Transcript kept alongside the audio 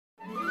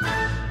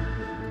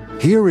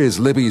Here is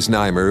Libby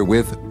Znaimer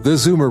with The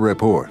Zoomer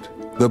Report,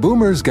 the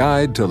Boomer's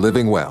Guide to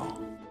Living Well.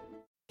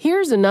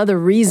 Here's another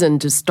reason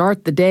to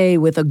start the day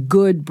with a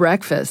good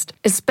breakfast,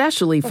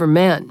 especially for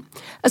men.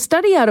 A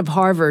study out of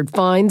Harvard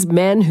finds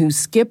men who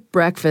skip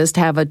breakfast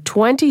have a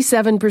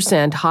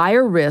 27%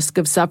 higher risk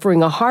of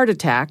suffering a heart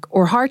attack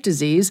or heart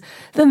disease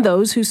than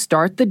those who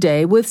start the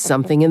day with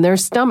something in their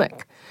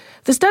stomach.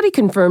 The study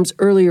confirms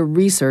earlier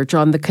research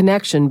on the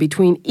connection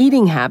between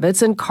eating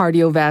habits and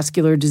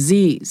cardiovascular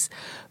disease.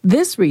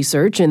 This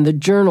research in the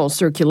journal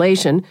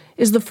Circulation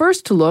is the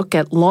first to look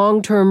at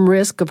long-term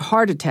risk of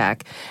heart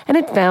attack, and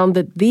it found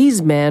that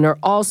these men are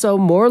also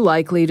more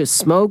likely to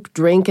smoke,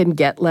 drink, and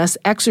get less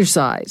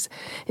exercise.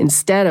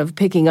 Instead of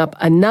picking up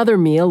another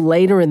meal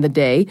later in the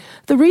day,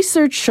 the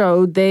research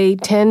showed they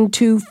tend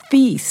to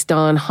feast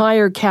on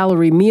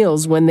higher-calorie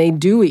meals when they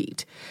do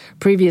eat.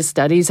 Previous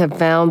studies have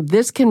found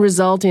this can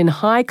result in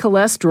high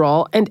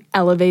cholesterol and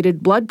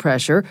elevated blood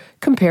pressure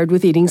compared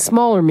with eating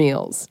smaller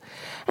meals.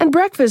 And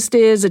breakfast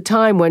is a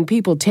time when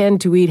people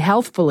tend to eat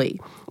healthfully.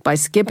 By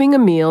skipping a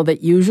meal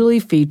that usually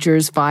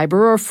features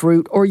fiber or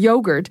fruit or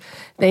yogurt,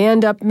 they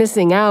end up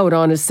missing out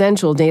on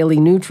essential daily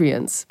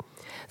nutrients.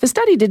 The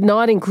study did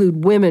not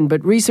include women,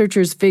 but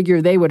researchers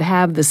figure they would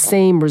have the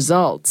same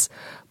results.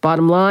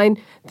 Bottom line,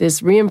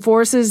 this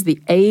reinforces the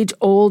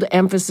age-old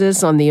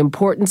emphasis on the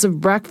importance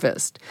of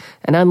breakfast.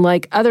 And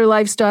unlike other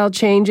lifestyle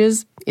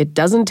changes, it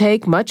doesn't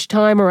take much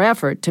time or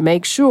effort to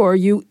make sure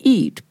you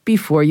eat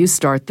before you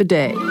start the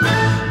day.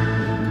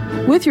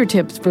 With your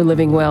tips for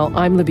living well,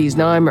 I'm Libby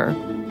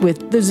Znaimer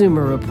with The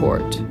Zoomer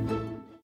Report.